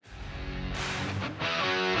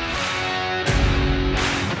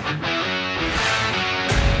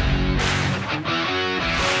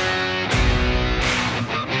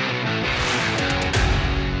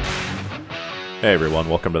Hey everyone,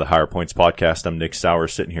 welcome to the Higher Points Podcast. I'm Nick Sauer,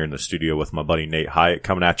 sitting here in the studio with my buddy Nate Hyatt,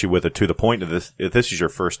 coming at you with a To The Point. If this is your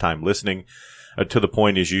first time listening, a To The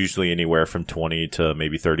Point is usually anywhere from 20 to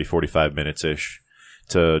maybe 30, 45 minutes-ish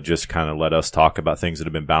to just kind of let us talk about things that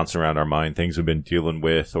have been bouncing around our mind, things we've been dealing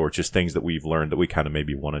with, or just things that we've learned that we kind of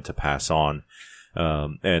maybe wanted to pass on.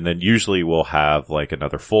 And then usually we'll have like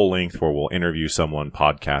another full length where we'll interview someone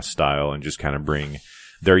podcast style and just kind of bring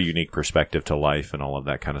their unique perspective to life and all of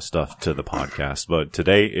that kind of stuff to the podcast. But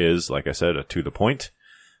today is, like I said, a To The Point.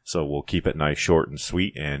 So we'll keep it nice, short, and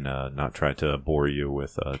sweet and not try to bore you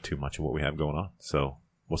with too much of what we have going on. So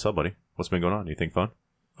what's up, buddy? What's been going on? Anything fun?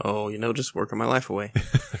 Oh, just working my life away.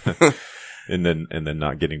 and then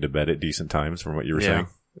not getting to bed at decent times from what you were saying?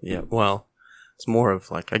 Yeah, well, it's more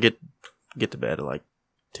of like I get to bed at like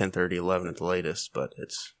 10:30, 11 at the latest, but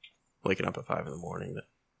it's waking up at 5 in the morning that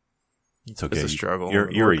it's okay. It's a struggle.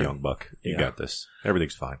 You're a young buck. You got this.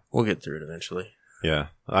 Everything's fine. We'll get through it eventually. Yeah.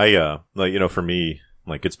 For me,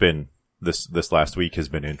 like it's been this last week has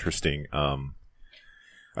been interesting.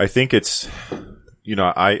 I think it's,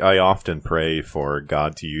 I often pray for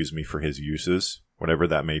God to use me for his uses, whatever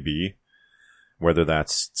that may be, whether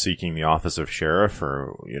that's seeking the office of sheriff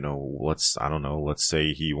or, let's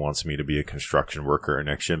say he wants me to be a construction worker at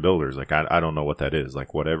Next Gen Builders. Like, I don't know what that is,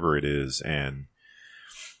 like whatever it is. And,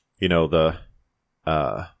 I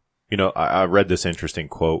read this interesting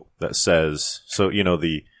quote that says,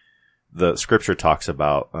 the scripture talks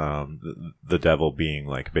about, the devil being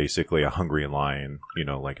like basically a hungry lion,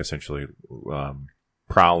 like essentially,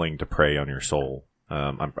 prowling to prey on your soul.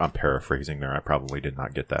 I'm paraphrasing there. I probably did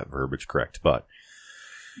not get that verbiage correct, but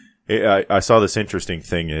I saw this interesting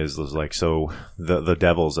thing was like, so the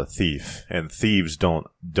devil's a thief and thieves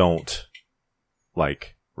don't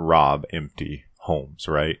like rob empty homes,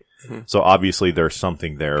 right? Mm-hmm. So obviously there's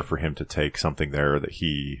something there for him to take, something there that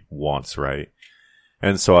he wants, right?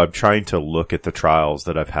 And so I'm trying to look at the trials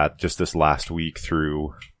that I've had just this last week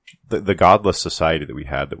through the godless society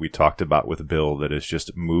that we talked about with Bill that is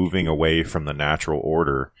just moving away from the natural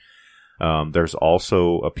order. There's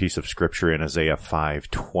also a piece of scripture in Isaiah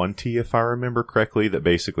 5:20, if I remember correctly, that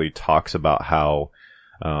basically talks about how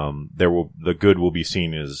the good will be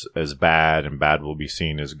seen as bad and bad will be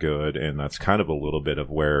seen as good. And that's kind of a little bit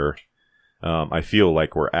of where, I feel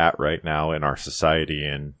like we're at right now in our society.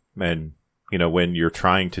 And, when you're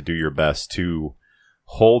trying to do your best to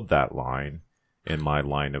hold that line in my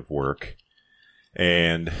line of work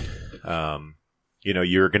and,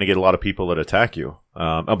 you're going to get a lot of people that attack you.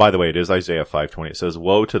 By the way, it is Isaiah 5:20. It says,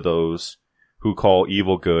 "Woe to those who call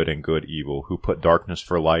evil good and good evil, who put darkness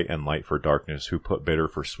for light and light for darkness, who put bitter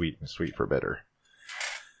for sweet and sweet for bitter."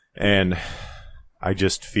 And I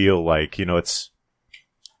just feel like,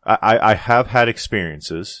 I have had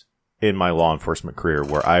experiences in my law enforcement career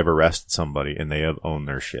where I've arrested somebody and they have owned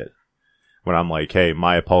their shit. When I'm like, hey,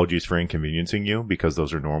 my apologies for inconveniencing you, because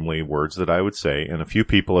those are normally words that I would say. And a few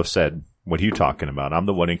people have said, what are you talking about? I'm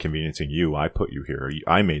the one inconveniencing you. I put you here.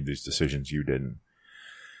 I made these decisions. You didn't.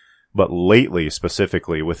 But lately,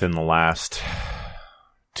 specifically within the last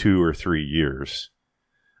 2 or 3 years,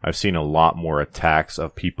 I've seen a lot more attacks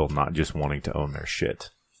of people not just wanting to own their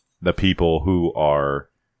shit. The people who are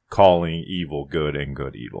calling evil good and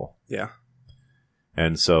good evil. Yeah.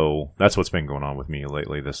 And so that's what's been going on with me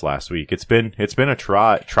lately this last week. It's been a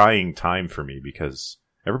trying time for me because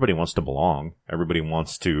everybody wants to belong. Everybody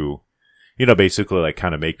wants to, basically like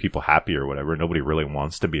kind of make people happy or whatever. Nobody really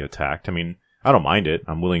wants to be attacked. I mean, I don't mind it.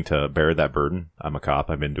 I'm willing to bear that burden. I'm a cop.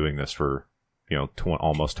 I've been doing this for,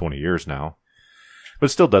 almost 20 years now. But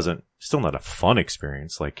it still not a fun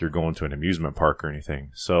experience like you're going to an amusement park or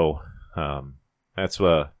anything. So, that's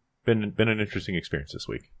been an interesting experience this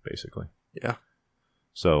week, basically. Yeah.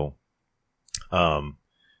 So,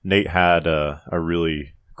 Nate had a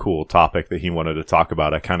really cool topic that he wanted to talk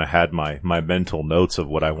about. I kind of had my mental notes of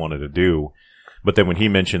what I wanted to do. But then when he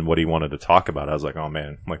mentioned what he wanted to talk about, I was like, oh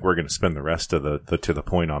man, like we're going to spend the rest of the To The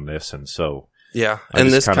Point on this. And so, yeah. And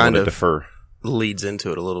this kind of leads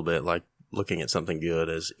into it a little bit, like looking at something good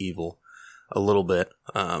as evil a little bit.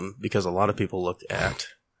 Because a lot of people look at,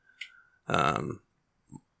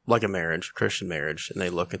 like a marriage, Christian marriage, and they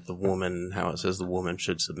look at the woman, how it says the woman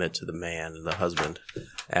should submit to the man and the husband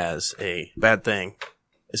as a bad thing,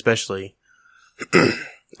 especially,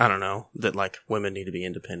 I don't know, that like women need to be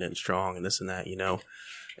independent and strong and this and that,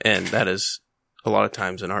 and that is a lot of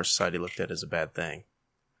times in our society looked at as a bad thing.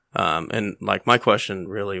 And like my question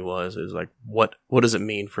really is like, what does it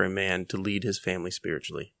mean for a man to lead his family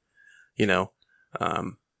spiritually? And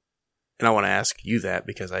I want to ask you that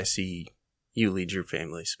because I see you lead your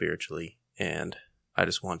family spiritually, and I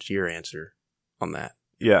just want your answer on that.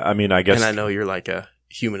 Yeah, I mean, I guess. And I know you're like a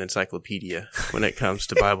human encyclopedia when it comes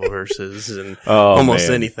to Bible verses and Oh, almost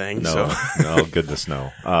man. anything. No, So no, goodness,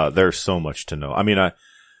 no. There's so much to know. I mean,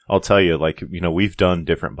 I'll tell you, like, we've done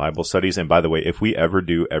different Bible studies. And by the way, if we ever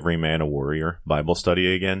do Every Man a Warrior Bible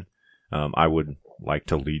study again, I would like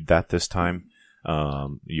to lead that this time.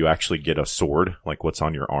 You actually get a sword, like what's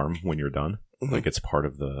on your arm when you're done. Mhm. Like it's a part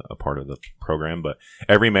of the program. But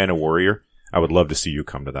Every Man a Warrior, I would love to see you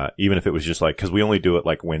come to that. Even if it was just like, cause we only do it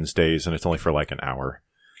like Wednesdays and it's only for like an hour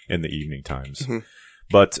in the evening times. Mm-hmm.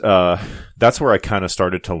 But, that's where I kind of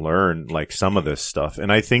started to learn like some of this stuff.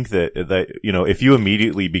 And I think that, if you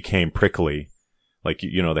immediately became prickly, like,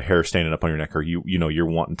 the hair standing up on your neck, or you're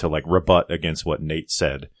wanting to like rebut against what Nate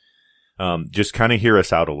said, just kind of hear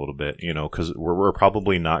us out a little bit, cause we're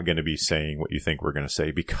probably not going to be saying what you think we're going to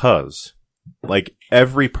say, because like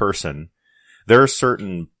every person, there are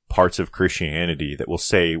certain parts of Christianity that will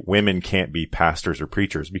say women can't be pastors or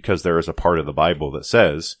preachers, because there is a part of the Bible that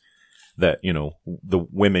says that, the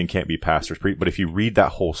women can't be pastors. But if you read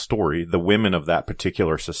that whole story, the women of that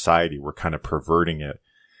particular society were kind of perverting it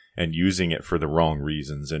and using it for the wrong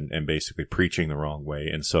reasons and basically preaching the wrong way.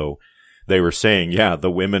 And so they were saying, yeah,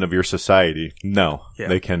 the women of your society, no,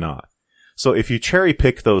 they cannot. So if you cherry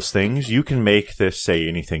pick those things, you can make this say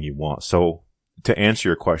anything you want. So to answer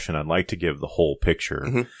your question, I'd like to give the whole picture.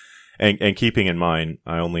 Mm-hmm. And keeping in mind,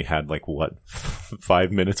 I only had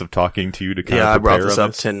 5 minutes of talking to you to kind of prepare. Yeah, I brought this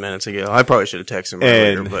up 10 minutes ago. I probably should have texted him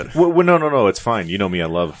earlier, but. Well, no, it's fine. You know me, I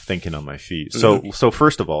love thinking on my feet. Mm-hmm. So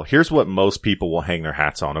first of all, here's what most people will hang their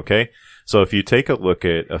hats on, okay? So if you take a look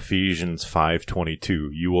at Ephesians 5:22,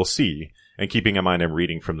 you will see, and keeping in mind I'm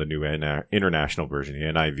reading from the New International Version, the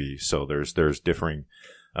NIV, so there's differing,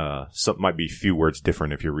 some might be few words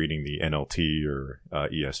different if you're reading the NLT or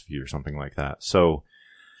ESV or something like that. So,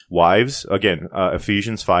 wives, again,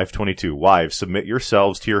 Ephesians 5:22, wives, submit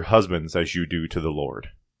yourselves to your husbands as you do to the Lord.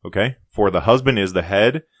 Okay? For the husband is the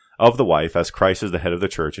head of the wife, as Christ is the head of the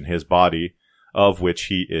church, and his body, of which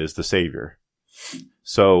he is the Savior.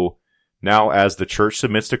 So, now as the church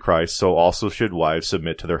submits to Christ, so also should wives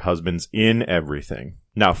submit to their husbands in everything.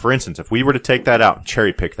 Now, for instance, if we were to take that out and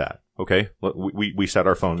cherry pick that, okay? We set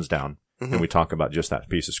our phones down, mm-hmm. and we talk about just that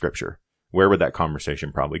piece of scripture. Where would that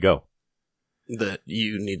conversation probably go? That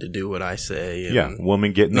you need to do what I say. And yeah,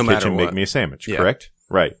 woman, get in the kitchen, make me a sandwich, correct?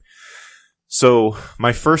 Right. So,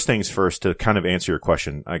 my first things first, to kind of answer your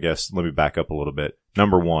question, I guess, let me back up a little bit.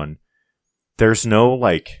 Number one, there's no,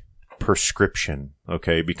 prescription,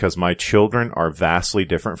 okay? Because my children are vastly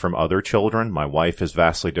different from other children. My wife is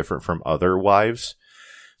vastly different from other wives.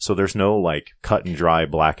 So, there's no, cut and dry,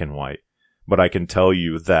 black and white. But I can tell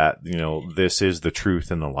you that, this is the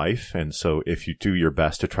truth in the life. And so if you do your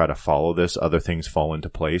best to try to follow this, other things fall into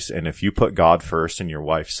place. And if you put God first and your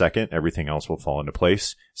wife second, everything else will fall into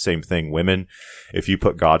place. Same thing, women. If you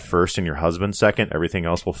put God first and your husband second, everything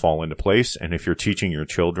else will fall into place. And if you're teaching your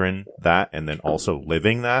children that and then also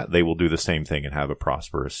living that, they will do the same thing and have a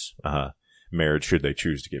prosperous marriage should they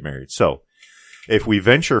choose to get married. So, if we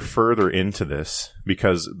venture further into this,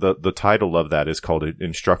 because the title of that is called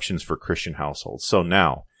Instructions for Christian Households. So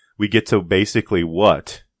now we get to basically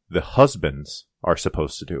what the husbands are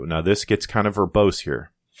supposed to do. Now this gets kind of verbose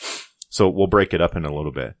here. So we'll break it up in a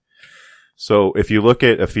little bit. So if you look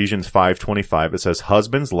at Ephesians 5:25, it says,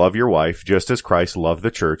 husbands, love your wife just as Christ loved the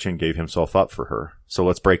church and gave himself up for her. So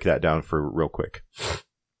let's break that down for real quick.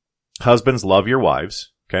 Husbands, love your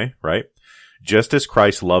wives. Okay, right? Just as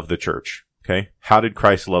Christ loved the church. Okay. How did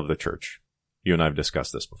Christ love the church? You and I have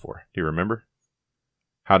discussed this before. Do you remember?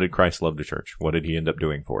 How did Christ love the church? What did he end up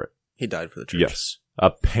doing for it? He died for the church. Yes. A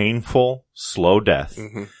painful, slow death,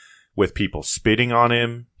 mm-hmm. with people spitting on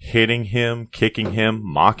him, hitting him, kicking him,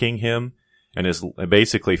 mocking him. And his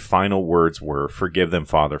basically final words were, forgive them,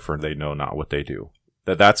 Father, for they know not what they do.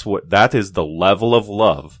 That is the level of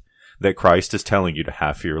love that Christ is telling you to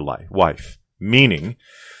have for your wife. Meaning,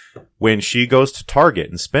 when she goes to Target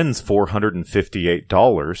and spends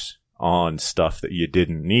 $458 on stuff that you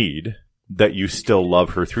didn't need, that you still love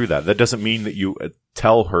her through that. That doesn't mean that you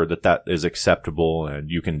tell her that is acceptable and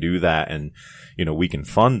you can do that and, we can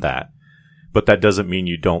fund that. But that doesn't mean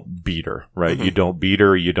you don't beat her, right? Mm-hmm. You don't beat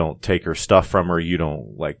her. You don't take her stuff from her. You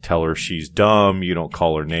don't tell her she's dumb. You don't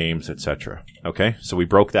call her names, etc. Okay. So we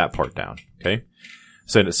broke that part down. Okay.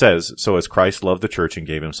 So it says, so as Christ loved the church and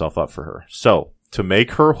gave himself up for her. So, to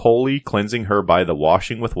make her holy, cleansing her by the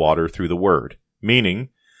washing with water through the word. Meaning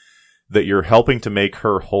that you're helping to make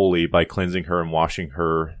her holy by cleansing her and washing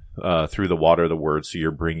her through the water of the word, so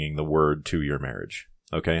you're bringing the word to your marriage.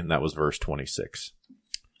 Okay? And that was verse 26.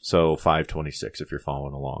 So 5:26 if you're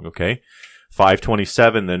following along. Okay?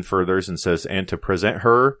 5:27 then furthers and says, and to present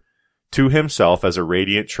her to himself as a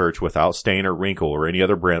radiant church without stain or wrinkle or any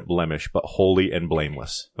other blemish, but holy and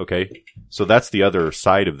blameless. Okay? So that's the other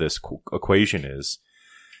side of this equation is,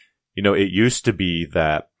 it used to be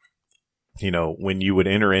that, when you would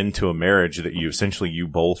enter into a marriage that you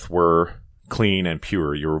both were clean and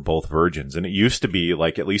pure. You were both virgins. And it used to be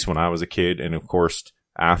like, at least when I was a kid, and of course,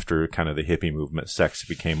 after kind of the hippie movement, sex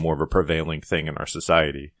became more of a prevailing thing in our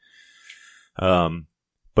society.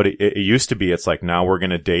 But it used to be, it's like, now we're going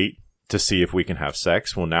to date to see if we can have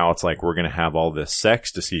sex. Well, now it's like, we're going to have all this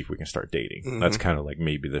sex to see if we can start dating. Mm-hmm. That's kind of like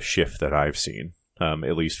maybe the shift that I've seen,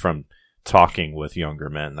 at least from talking with younger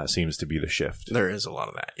men. That seems to be the shift. There is a lot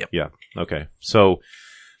of that. Yep. Yeah. Okay. So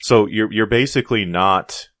you're basically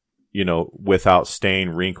not, without stain,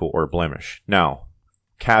 wrinkle, or blemish. Now,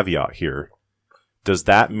 caveat here. Does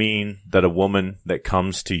that mean that a woman that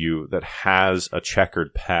comes to you that has a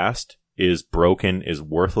checkered past is broken, is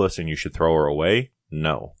worthless, and you should throw her away?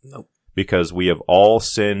 No. Nope. Because we have all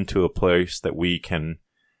sinned to a place that we can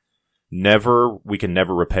never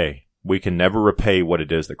repay. We can never repay what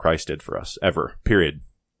it is that Christ did for us, ever, period.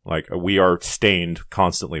 Like, we are stained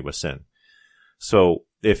constantly with sin. So,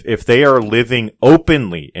 if they are living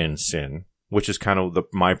openly in sin, which is kind of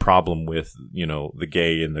my problem with, the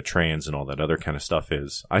gay and the trans and all that other kind of stuff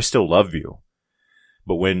is, I still love you.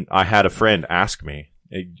 But when I had a friend ask me,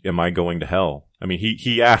 am I going to hell? I mean,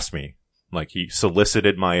 he asked me, like, he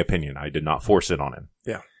solicited my opinion. I did not force it on him.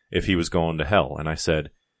 Yeah. If he was going to hell. And I said,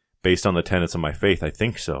 based on the tenets of my faith, I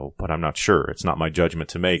think so, but I'm not sure. It's not my judgment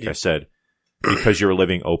to make. Yeah. I said, because you're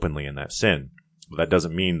living openly in that sin. That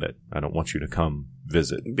doesn't mean that I don't want you to come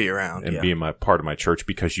visit. Be around. And be part of my church,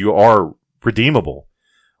 because you are redeemable.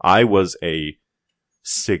 I was a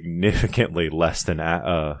significantly less than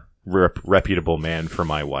reputable man for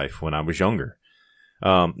my wife when I was younger.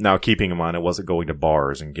 Now, keeping in mind, I wasn't going to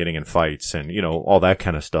bars and getting in fights and, all that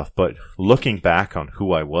kind of stuff. But looking back on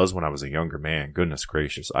who I was when I was a younger man, goodness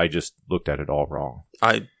gracious, I just looked at it all wrong.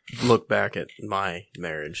 I look back at my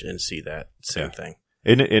marriage and see that same thing.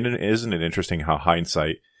 Isn't it interesting how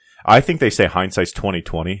I think they say hindsight's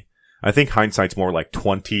 20/20. I think hindsight's more like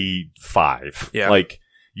 25. Yeah. Like,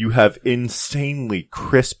 you have insanely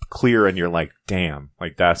crisp, clear, and you're like, damn,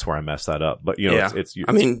 like, that's where I messed that up. But, it's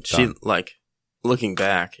I mean, she, like, looking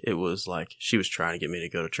back, it was like she was trying to get me to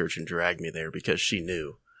go to church and drag me there because she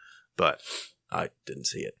knew, but I didn't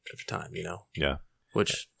see it at the time, Yeah.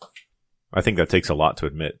 Which I think that takes a lot to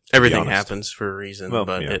admit. Everything happens for a reason,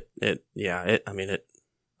 but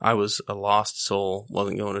I was a lost soul,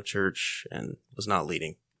 wasn't going to church, and was not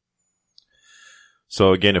leading.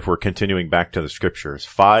 So again, if we're continuing back to the scriptures,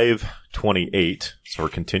 5:28, so we're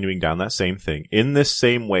continuing down that same thing. In this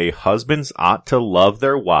same way, husbands ought to love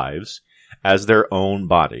their wives as their own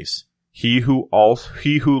bodies. He who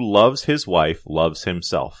loves his wife loves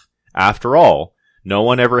himself. After all, no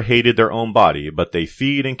one ever hated their own body, but they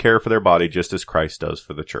feed and care for their body just as Christ does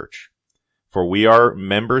for the church. For we are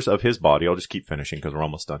members of his body. I'll just keep finishing because we're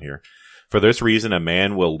almost done here. For this reason, a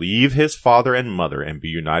man will leave his father and mother and be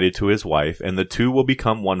united to his wife, and the two will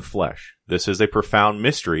become one flesh. This is a profound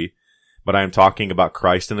mystery, but I am talking about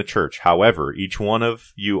Christ and the church. However, each one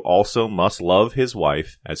of you also must love his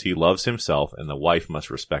wife as he loves himself, and the wife must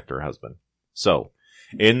respect her husband. So,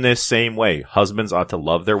 in this same way, husbands ought to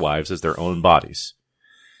love their wives as their own bodies.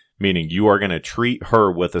 Meaning you are going to treat her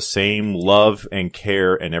with the same love and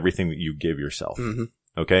care and everything that you give yourself. Mm-hmm.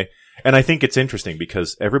 Okay? And I think it's interesting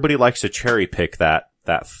because everybody likes to cherry pick that,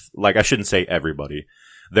 like, I shouldn't say everybody.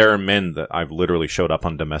 There are men that I've literally showed up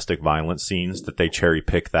on domestic violence scenes that they cherry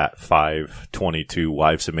pick that 5:22,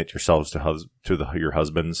 wives submit yourselves to your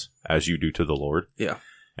husbands as you do to the Lord. Yeah.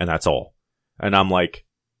 And that's all. And I'm like,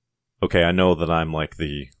 okay, I know that I'm like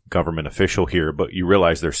the government official here, but you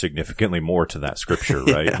realize there's significantly more to that scripture,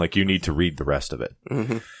 right? Yeah. Like, you need to read the rest of it.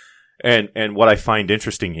 Mm-hmm. And what I find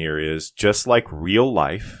interesting here is, just like real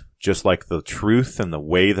life, just like the truth and the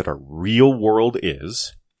way that a real world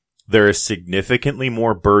is, there is significantly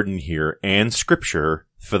more burden here and scripture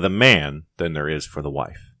for the man than there is for the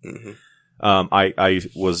wife. Mm-hmm. I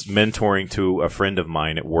was mentoring to a friend of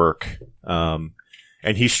mine at work, and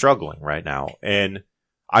he's struggling right now. And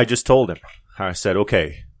I just told him, I said,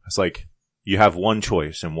 okay, it's like, you have one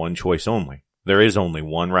choice and one choice only. There is only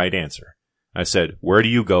one right answer. I said, where do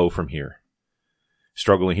you go from here?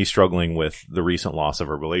 He's struggling with the recent loss of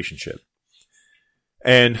a relationship.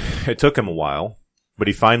 And it took him a while, but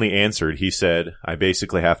he finally answered. He said, I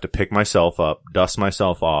basically have to pick myself up, dust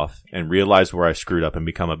myself off, and realize where I screwed up and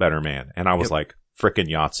become a better man. And I was like, frickin'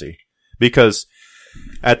 Yahtzee. Because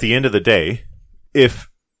at the end of the day,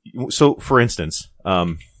 so for instance,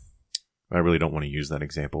 I really don't want to use that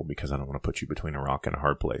example because I don't want to put you between a rock and a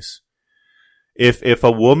hard place. If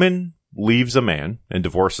a woman leaves a man and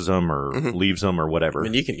divorces him or leaves him or whatever, I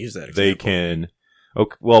mean, you can use that example. They can.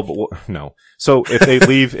 Okay, well, but, no. So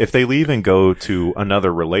if they leave and go to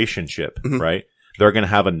another relationship, right? They're going to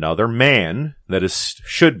have another man that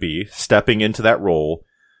should be stepping into that role,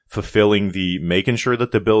 fulfilling making sure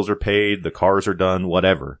that the bills are paid, the cars are done,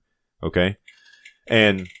 whatever. Okay.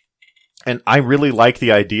 And I really like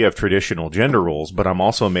the idea of traditional gender roles, but I'm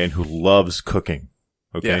also a man who loves cooking.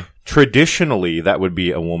 Okay. Yeah. Traditionally, that would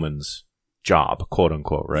be a woman's job, quote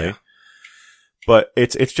unquote, right? Yeah. But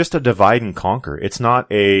it's just a divide and conquer. It's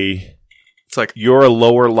like you're a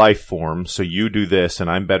lower life form, so you do this, and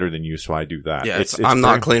I'm better than you, so I do that. Yeah, it's I'm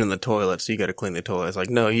not cleaning the toilet, so you got to clean the toilet. It's like,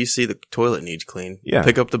 no, you see the toilet needs clean. Yeah,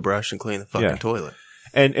 pick up the brush and clean the fucking toilet.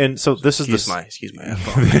 And so this is excuse my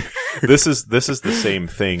F-bomb. This is the same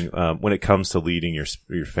thing when it comes to leading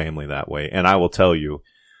your family that way. And I will tell you,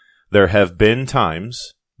 there have been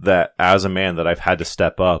times that as a man that I've had to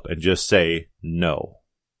step up and just say no.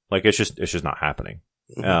 Like it's just not happening.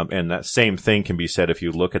 And that same thing can be said if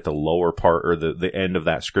you look at the lower part or the end of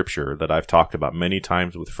that scripture that I've talked about many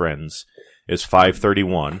times with friends is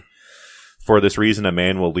 5:31. For this reason, a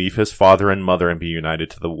man will leave his father and mother and be united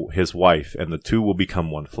to his wife, and the two will become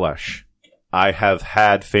one flesh. I have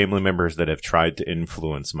had family members that have tried to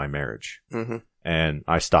influence my marriage, and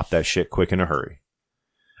I stopped that shit quick in a hurry.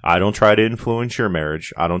 I don't try to influence your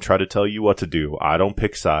marriage. I don't try to tell you what to do. I don't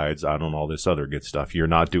pick sides. I don't all this other good stuff. You're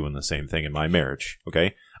not doing the same thing in my marriage,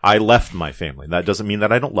 okay? I left my family. That doesn't mean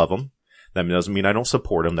that I don't love them. That doesn't mean I don't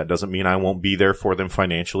support them. That doesn't mean I won't be there for them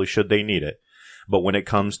financially should they need it. But when it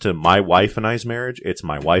comes to my wife and I's marriage, it's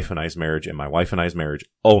my wife and I's marriage and my wife and I's marriage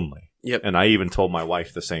only. Yep. And I even told my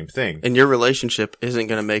wife the same thing. And your relationship isn't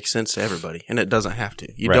going to make sense to everybody, and it doesn't have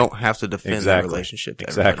to. You don't have to defend that relationship to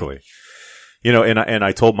everybody. Exactly. You know, and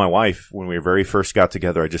I told my wife when we very first got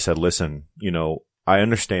together, I just said, listen, you know, I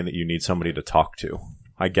understand that you need somebody to talk to.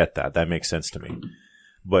 I get that. That makes sense to me.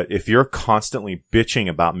 But if you're constantly bitching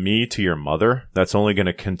about me to your mother, that's only going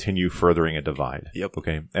to continue furthering a divide. Yep.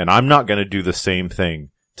 Okay. And I'm not going to do the same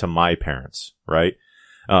thing to my parents, right?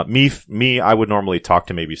 Me, I would normally talk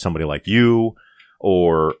to maybe somebody like you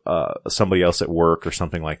or, somebody else at work or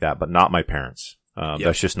something like that, but not my parents.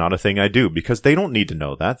 That's just not a thing I do because they don't need to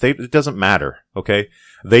know that. It doesn't matter. Okay.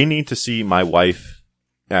 They need to see my wife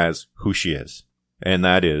as who she is. And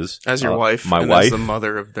that is as your wife, my and wife, as the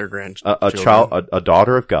mother of their grandchildren, a child, a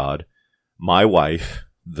daughter of God, my wife,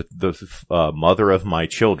 the mother of my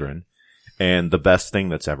children, and the best thing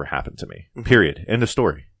that's ever happened to me. Period. End of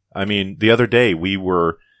story. I mean, the other day we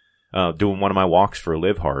were doing one of my walks for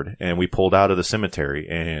Live Hard, and we pulled out of the cemetery,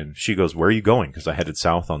 and she goes, "Where are you going?" Because I headed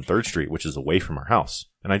south on 3rd Street, which is away from our house.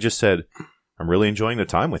 And I just said, "I'm really enjoying the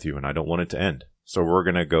time with you, and I don't want it to end. So we're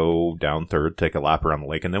gonna go down 3rd, take a lap around the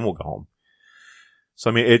lake, and then we'll go home." So,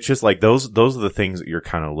 I mean, it's just like those are the things that you're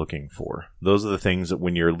kind of looking for. Those are the things that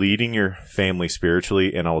when you're leading your family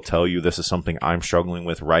spiritually, and I'll tell you, this is something I'm struggling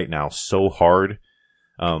with right now so hard,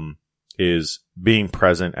 is being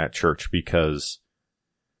present at church because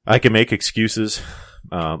I can make excuses.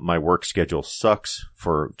 My work schedule sucks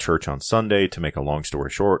for church on Sunday. To make a long story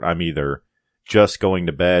short, I'm either just going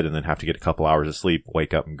to bed and then have to get a couple hours of sleep,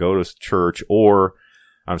 wake up and go to church, or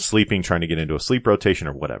I'm sleeping, trying to get into a sleep rotation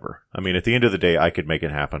or whatever. I mean, at the end of the day, I could make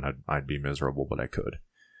it happen. I'd be miserable, but I could.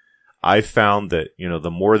 I've found that, you know,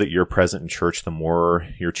 the more that you're present in church, the more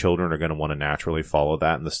your children are going to want to naturally follow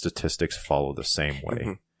that, and the statistics follow the same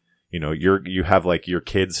way. You know, you have like, your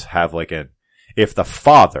kids have like if the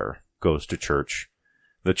father goes to church,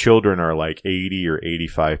 the children are like 80 or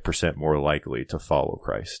 85% more likely to follow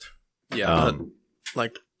Christ. Yeah.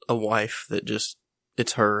 Like a wife that just,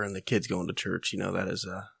 it's her and the kids going to church, you know, that is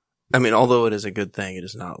I mean, although it is a good thing, it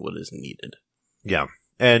is not what is needed. Yeah.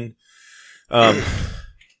 And,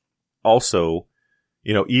 also,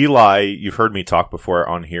 you know, Eli, you've heard me talk before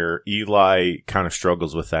on here, Eli kind of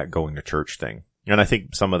struggles with that going to church thing. And I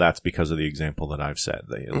think some of that's because of the example that I've said.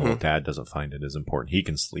 The little dad doesn't find it as important. He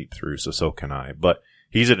can sleep through, so can I. But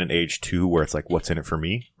he's at an age too where it's like, what's in it for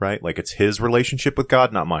me, right? Like it's his relationship with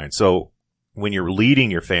God, not mine. So when you're leading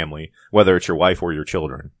your family, whether it's your wife or your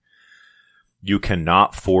children, you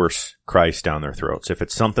cannot force Christ down their throats. If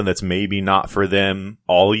it's something that's maybe not for them,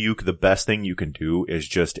 the best thing you can do is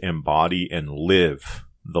just embody and live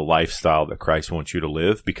the lifestyle that Christ wants you to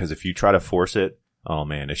live. Because if you try to force it, oh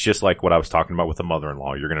man, it's just like what I was talking about with the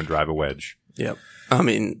mother-in-law. You're going to drive a wedge. Yep. I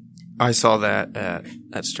mean, I saw that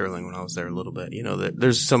at Sterling when I was there a little bit. You know, that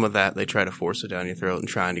there's some of that. They try to force it down your throat and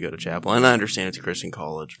trying to go to chapel. And I understand it's a Christian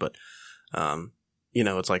college, but, you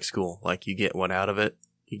know, it's like school. Like you get one out of it.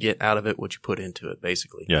 You get out of it what you put into it,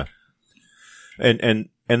 basically. Yeah. And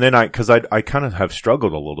then cause I kind of have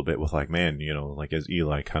struggled a little bit with like, man, you know, like as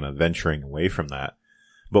Eli kind of venturing away from that.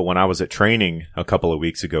 But when I was at training a couple of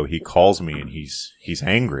weeks ago, he calls me and he's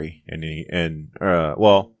angry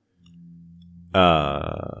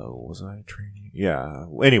was I training? Yeah.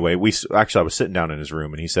 Anyway, I was sitting down in his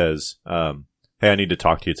room and he says, hey, I need to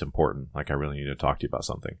talk to you. It's important. Like I really need to talk to you about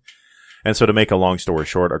something. And so to make a long story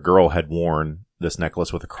short, a girl had worn this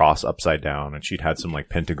necklace with a cross upside down and she'd had some like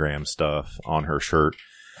pentagram stuff on her shirt.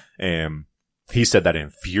 And he said that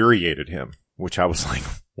infuriated him, which I was like,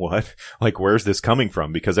 what? Like, where's this coming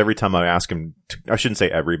from? Because every time I ask him, I shouldn't say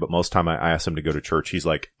every, but most time I ask him to go to church, he's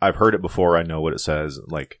like, I've heard it before. I know what it says.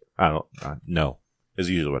 Like, no, is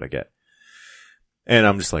usually what I get. And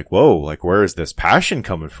I'm just like, whoa, like, where is this passion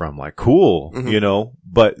coming from? Like, cool, you know?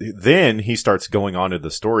 But then he starts going on to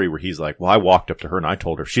the story where he's like, well, I walked up to her and I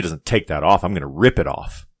told her, if she doesn't take that off, I'm going to rip it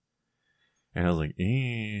off. And I was like,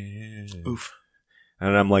 oof.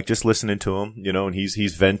 And I'm like, just listening to him, you know, and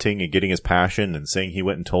he's venting and getting his passion and saying he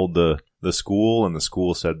went and told the school and the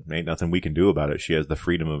school said, ain't nothing we can do about it. She has the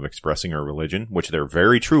freedom of expressing her religion, which they're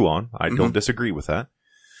very true on. I don't disagree with that.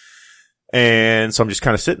 And so I'm just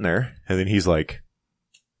kind of sitting there and then he's like,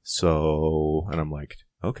 and I'm like,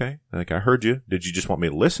 okay, like I heard you. Did you just want me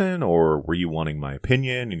to listen or were you wanting my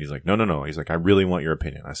opinion? And he's like, no. He's like, I really want your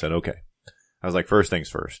opinion. I said, okay. I was like, first things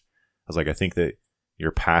first. I was like, I think that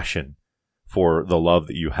your passion for the love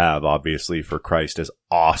that you have, obviously, for Christ is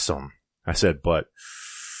awesome. I said, but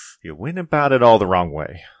you went about it all the wrong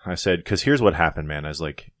way. I said, because here's what happened, man. I was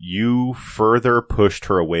like, you further pushed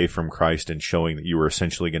her away from Christ and showing that you were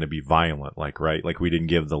essentially going to be violent, like, right? Like we didn't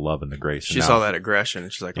give the love and the grace. She saw that aggression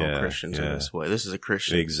and she's like, oh, Christians are this way. This is a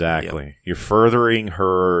Christian. Exactly. Yep. You're furthering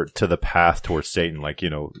her to the path towards Satan. Like,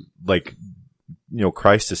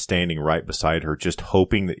 Christ is standing right beside her, just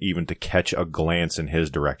hoping that even to catch a glance in his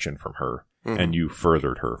direction from her. And you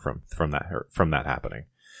furthered her from that happening.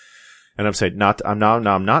 And I'm saying I'm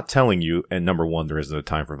not telling you, and number one, there isn't a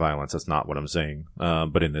time for violence. That's not what I'm saying.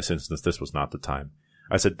 But in this instance, this was not the time.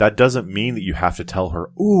 I said, that doesn't mean that you have to tell her,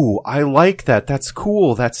 ooh, I like that. That's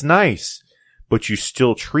cool. That's nice. But you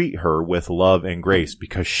still treat her with love and grace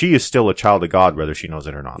because she is still a child of God, whether she knows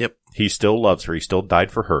it or not. Yep. He still loves her. He still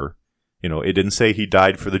died for her. You know, it didn't say he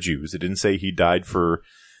died for the Jews. It didn't say he died for,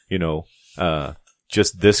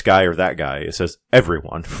 just this guy or that guy. It says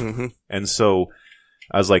everyone. And so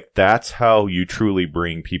I was like, that's how you truly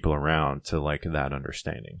bring people around to like that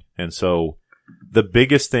understanding. And so the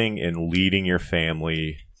biggest thing in leading your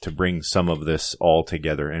family to bring some of this all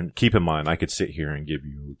together, and keep in mind, I could sit here and give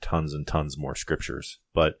you tons and tons more scriptures,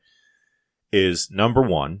 but is number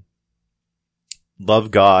one,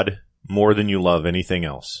 love God more than you love anything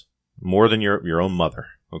else, more than your own mother.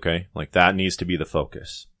 Okay. Like that needs to be the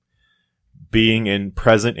focus. Being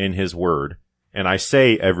present in his word. And I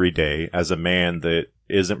say every day as a man that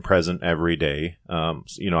isn't present every day.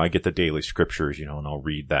 I get the daily scriptures, and I'll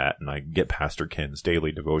read that and I get Pastor Ken's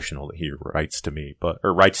daily devotional that he writes to me,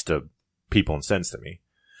 or writes to people and sends to me.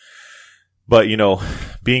 But,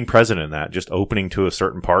 being present in that, just opening to a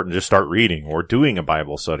certain part and just start reading or doing a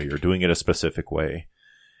Bible study or doing it a specific way.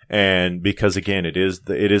 And because again, it is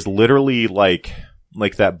literally like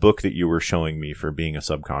that book that you were showing me for being a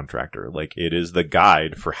subcontractor. Like it is the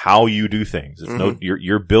guide for how you do things. It's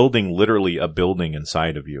you're building literally a building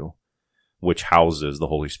inside of you, which houses the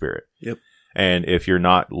Holy Spirit. Yep. And if you're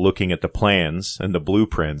not looking at the plans and the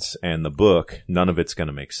blueprints and the book, none of it's going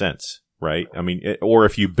to make sense. Right. I mean, or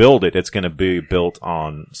if you build it, it's going to be built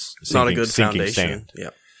on sinking sand.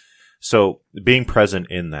 Yep. So being present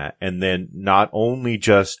in that, and then not only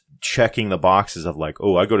just checking the boxes of like,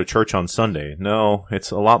 oh, I go to church on Sunday. No,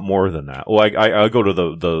 it's a lot more than that. Oh, I go to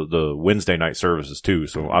the Wednesday night services too,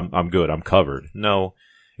 so I'm good. I'm covered. No,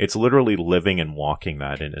 it's literally living and walking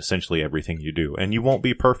that in essentially everything you do. And you won't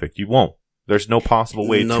be perfect. You won't. There's no possible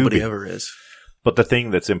way to be. Nobody ever is. But the thing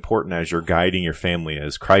that's important as you're guiding your family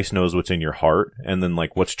is Christ knows what's in your heart, and then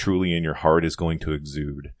like what's truly in your heart is going to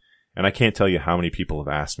exude. And I can't tell you how many people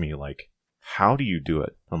have asked me like, how do you do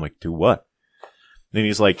it? I'm like, do what? Then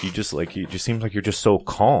he's like, it just seems like you're just so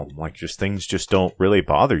calm. Like just things just don't really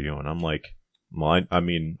bother you. And I'm like, well,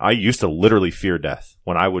 I used to literally fear death.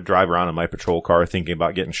 When I would drive around in my patrol car thinking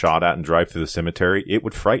about getting shot at and drive through the cemetery, it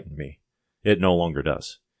would frighten me. It no longer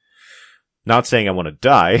does. Not saying I want to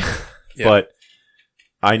die, but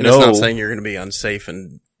I know. It's not saying you're going to be unsafe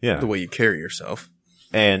in the way you carry yourself.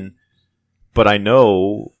 But I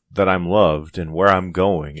know that I'm loved and where I'm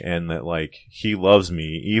going, and that like he loves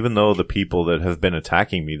me even though the people that have been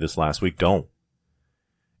attacking me this last week don't.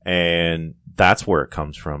 And that's where it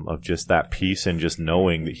comes from, of just that peace and just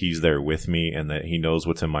knowing that he's there with me and that he knows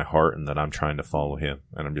what's in my heart and that I'm trying to follow him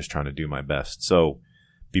and I'm just trying to do my best. So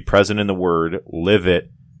be present in the word, live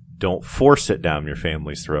it. Don't force it down your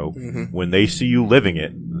family's throat. When they see you living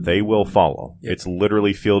it, they will follow. Yep. It's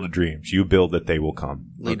literally Field of Dreams. You build it, they will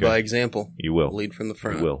come. Lead by example. You will. Lead from the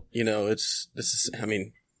front. You will. You know,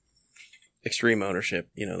 extreme ownership,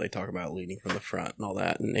 you know, they talk about leading from the front and all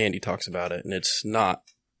that. And Andy talks about it. And it's not,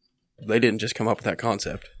 they didn't just come up with that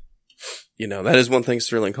concept. You know, that is one thing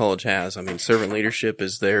Sterling College has. I mean, servant leadership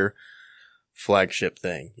is their flagship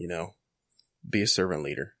thing, you know, be a servant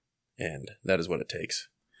leader. And that is what it takes.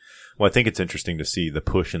 Well, I think it's interesting to see the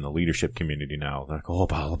push in the leadership community now. They're like, oh,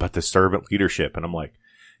 about the servant leadership. And I'm like,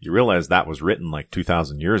 you realize that was written like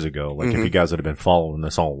 2,000 years ago. Like if you guys had been following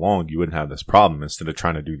this all along, you wouldn't have this problem instead of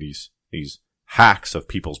trying to do these hacks of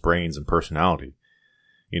people's brains and personality.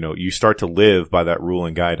 You know, you start to live by that rule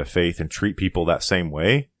and guide of faith and treat people that same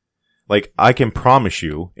way. Like I can promise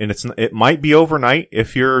you, and it might be overnight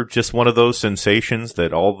if you're just one of those sensations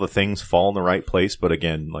that all the things fall in the right place. But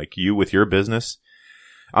again, like you with your business,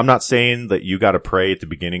 I'm not saying that you got to pray at the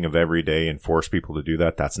beginning of every day and force people to do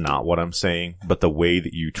that. That's not what I'm saying. But the way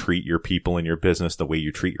that you treat your people in your business, the way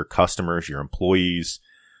you treat your customers, your employees,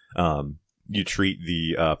 you treat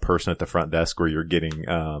the person at the front desk where you're getting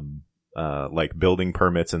like building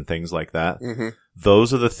permits and things like that.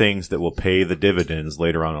 Those are the things that will pay the dividends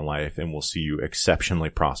later on in life and will see you exceptionally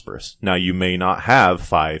prosperous. Now, you may not have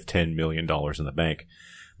 $5-10 million in the bank,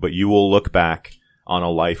 but you will look back on a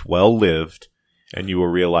life well lived and you will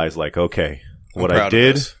realize like, okay, what I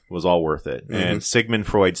did was all worth it. And Sigmund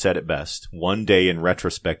Freud said it best. One day in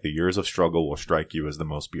retrospect, the years of struggle will strike you as the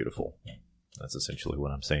most beautiful. That's essentially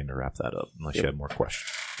what I'm saying to wrap that up, unless you have more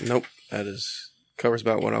questions. Nope. That covers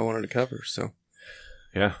about what I wanted to cover. So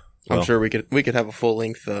yeah, well, I'm sure we could have a full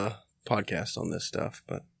length podcast on this stuff,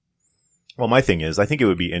 but well, my thing is, I think it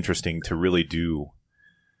would be interesting to really do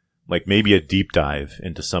like maybe a deep dive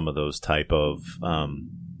into some of those type of,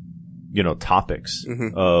 topics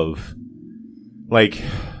of like,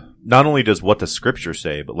 not only does what the scripture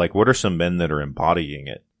say, but like, what are some men that are embodying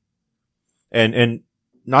it? And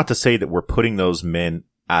not to say that we're putting those men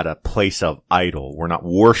at a place of idol. We're not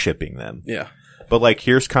worshiping them. Yeah. But like,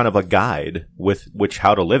 here's kind of a guide with which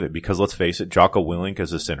how to live it. Because let's face it, Jocko Willink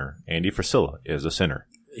is a sinner. Andy Frisilla is a sinner.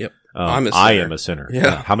 Yep. I'm a sinner. I am a sinner.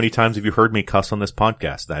 Yeah. How many times have you heard me cuss on this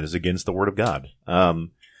podcast? That is against the word of God. But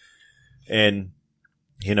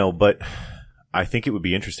I think it would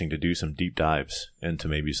be interesting to do some deep dives into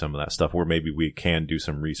maybe some of that stuff where maybe we can do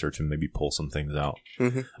some research and maybe pull some things out.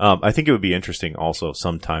 I think it would be interesting also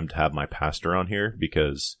sometime to have my pastor on here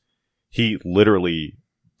because he literally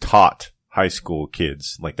taught high school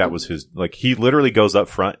kids. Like that was his, like he literally goes up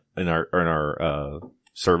front in our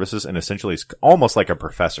services and essentially is almost like a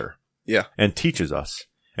professor. Yeah. And teaches us.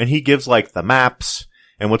 And he gives like the maps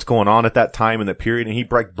and what's going on at that time in that period. And he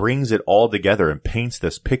brings it all together and paints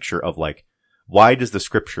this picture of like, why does the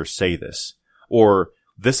scripture say this? Or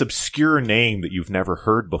this obscure name that you've never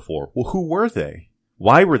heard before. Well, who were they?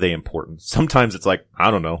 Why were they important? Sometimes it's like, I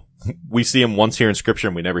don't know. We see him once here in scripture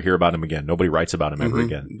and we never hear about him again. Nobody writes about him ever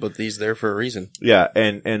again. But he's there for a reason. Yeah.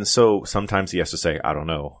 And so sometimes he has to say, I don't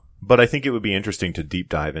know. But I think it would be interesting to deep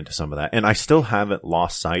dive into some of that. And I still haven't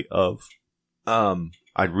lost sight of,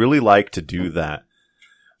 I'd really like to do that.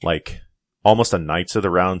 Like almost a Knights of the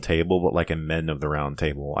Round Table, but like a Men of the Round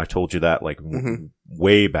Table. I told you that like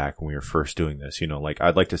way back when we were first doing this, like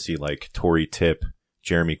I'd like to see like Tory Tip,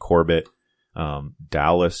 Jeremy Corbett,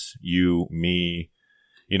 Dallas, you, me,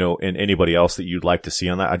 and anybody else that you'd like to see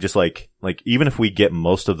on that. I just like even if we get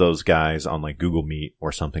most of those guys on like Google Meet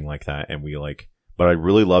or something like that and we like, but I'd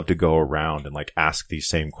really love to go around and like ask these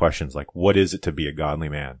same questions. Like, what is it to be a godly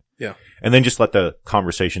man? Yeah. And then just let the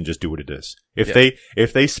conversation just do what it is.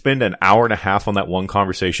 If they spend an hour and a half on that one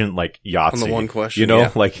conversation, like Yahtzee. On the one question.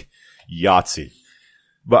 Like Yahtzee.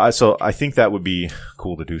 But so I think that would be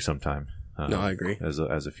cool to do sometime. No, I agree. As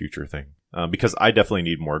a future thing. Because I definitely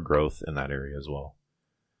need more growth in that area as well.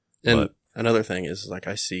 And another thing is like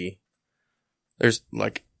I see there's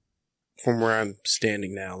like from where I'm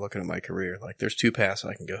standing now looking at my career, like there's two paths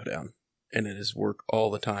I can go down. And it is work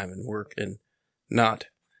all the time and work and not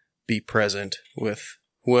be present with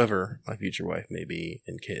whoever my future wife may be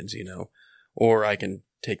and kids, or I can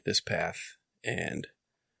take this path and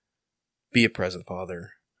be a present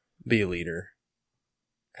father, be a leader,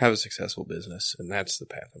 have a successful business. And that's the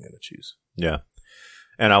path I'm going to choose. Yeah.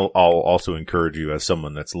 And I'll also encourage you as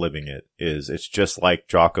someone that's living it it's just like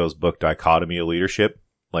Jocko's book, Dichotomy of Leadership.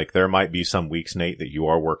 Like there might be some weeks, Nate, that you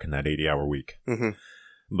are working that 80-hour week.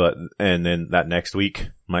 And then that next week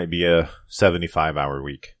might be a 75-hour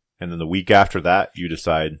week. And then the week after that, you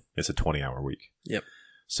decide it's a 20-hour week. Yep.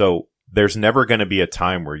 So there's never going to be a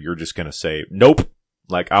time where you're just going to say, nope,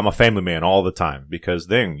 like I'm a family man all the time, because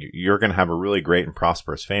then you're going to have a really great and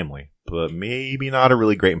prosperous family, but maybe not a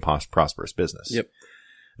really great and prosperous business. Yep.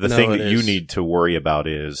 The thing that you need to worry about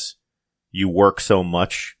is you work so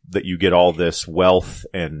much that you get all this wealth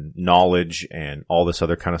and knowledge and all this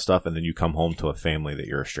other kind of stuff, and then you come home to a family that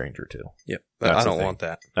you're a stranger to. Yep. I don't want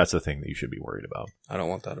that. That's the thing that you should be worried about. I don't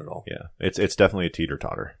want that at all. Yeah. It's definitely a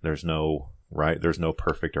teeter-totter. There's no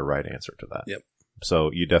perfect or right answer to that. Yep. So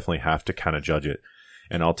you definitely have to kind of judge it.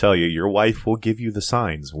 And I'll tell you, your wife will give you the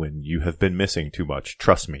signs when you have been missing too much.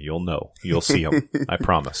 Trust me, you'll know. You'll see them. I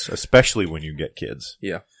promise. Especially when you get kids.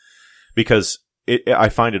 Yeah. Because I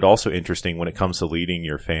find it also interesting when it comes to leading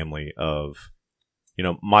your family of,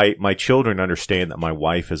 my children understand that my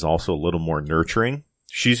wife is also a little more nurturing.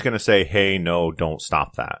 She's going to say, hey, no, don't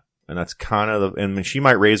stop that. And that's kind of and she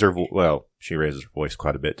might raise her, she raises her voice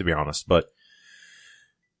quite a bit, to be honest. But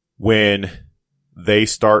when they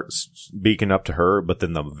start speaking up to her, but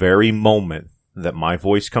then the very moment that my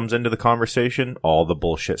voice comes into the conversation, all the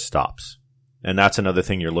bullshit stops. And that's another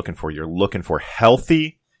thing you're looking for. You're looking for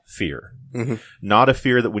healthy fear. Mm-hmm. Not a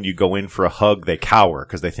fear that when you go in for a hug, they cower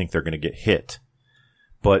because they think they're going to get hit.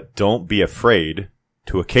 But don't be afraid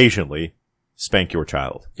to occasionally spank your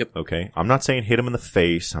child. Yep. Okay? I'm not saying hit him in the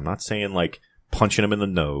face. I'm not saying like punching him in the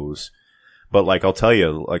nose. But like I'll tell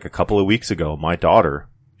you, like a couple of weeks ago, my daughter,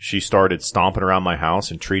 she started stomping around my house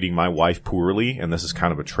and treating my wife poorly. And this is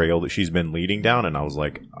kind of a trail that she's been leading down. And I was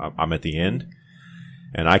like, I'm at the end.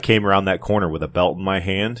 And I came around that corner with a belt in my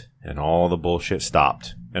hand and all the bullshit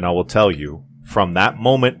stopped. And I will tell you, from that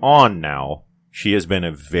moment on now, she has been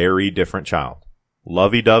a very different child.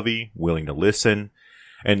 Lovey-dovey, willing to listen.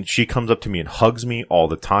 And she comes up to me and hugs me all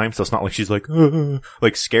the time. So it's not like she's like,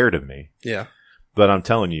 like scared of me. Yeah. But I'm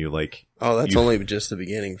telling you, like. Oh, that's only just the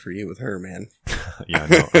beginning for you with her, man. Yeah,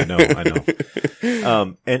 I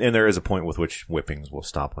know. And there is a point with which whippings will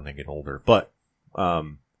stop when they get older. But,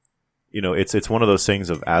 it's one of those things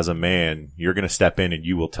of, as a man, you're going to step in and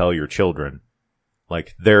you will tell your children,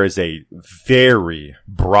 like, there is a very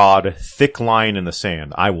broad, thick line in the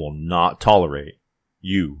sand. I will not tolerate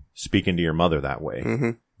you speaking to your mother that way.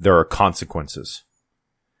 Mm-hmm. There are consequences.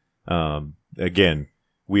 Again,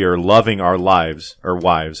 we are loving our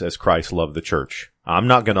wives as Christ loved the church. I'm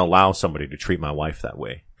not going to allow somebody to treat my wife that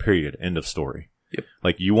way. Period. End of story. Yep.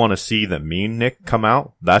 Like, you want to see the mean Nick come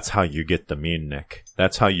out? That's how you get the mean Nick.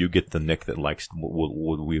 That's how you get the Nick that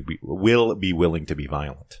will be willing to be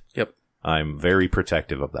violent. Yep. I'm very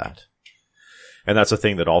protective of that. And that's the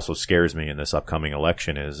thing that also scares me in this upcoming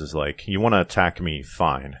election is like, you want to attack me,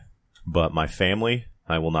 fine. But my family,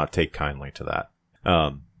 I will not take kindly to that.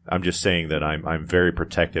 I'm just saying that I'm very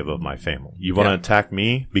protective of my family. You want to attack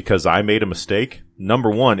me because I made a mistake?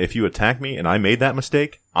 Number one, if you attack me and I made that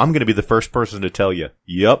mistake, I'm going to be the first person to tell you,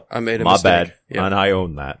 yep, I made a my mistake. Bad, yep. And I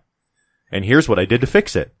own that. And here's what I did to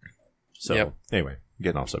fix it. So, Anyway,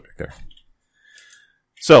 getting off subject there.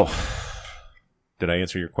 So, did I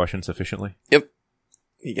answer your question sufficiently? Yep.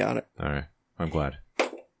 You got it. All right. I'm glad.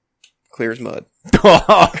 Clear as mud.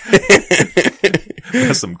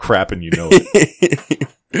 That's some crap and you know it.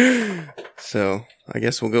 So, I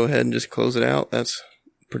guess we'll go ahead and just close it out. That's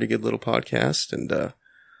a pretty good little podcast. And,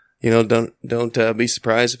 don't be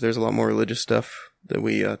surprised if there's a lot more religious stuff that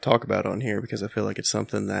we talk about on here, because I feel like it's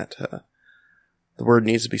something that the word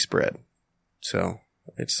needs to be spread. So,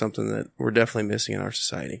 it's something that we're definitely missing in our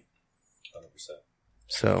society. 100%.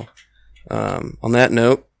 So, on that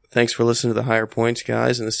note, thanks for listening to the Higher Points,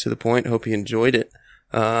 guys, and this is To The Point. Hope you enjoyed it.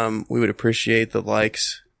 We would appreciate the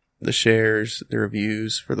likes, the shares, the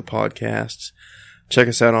reviews for the podcasts. Check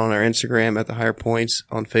us out on our Instagram at The Higher Points,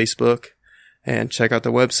 on Facebook, and check out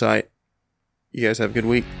the website. You guys have a good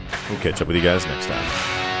week. We'll catch up with you guys next time.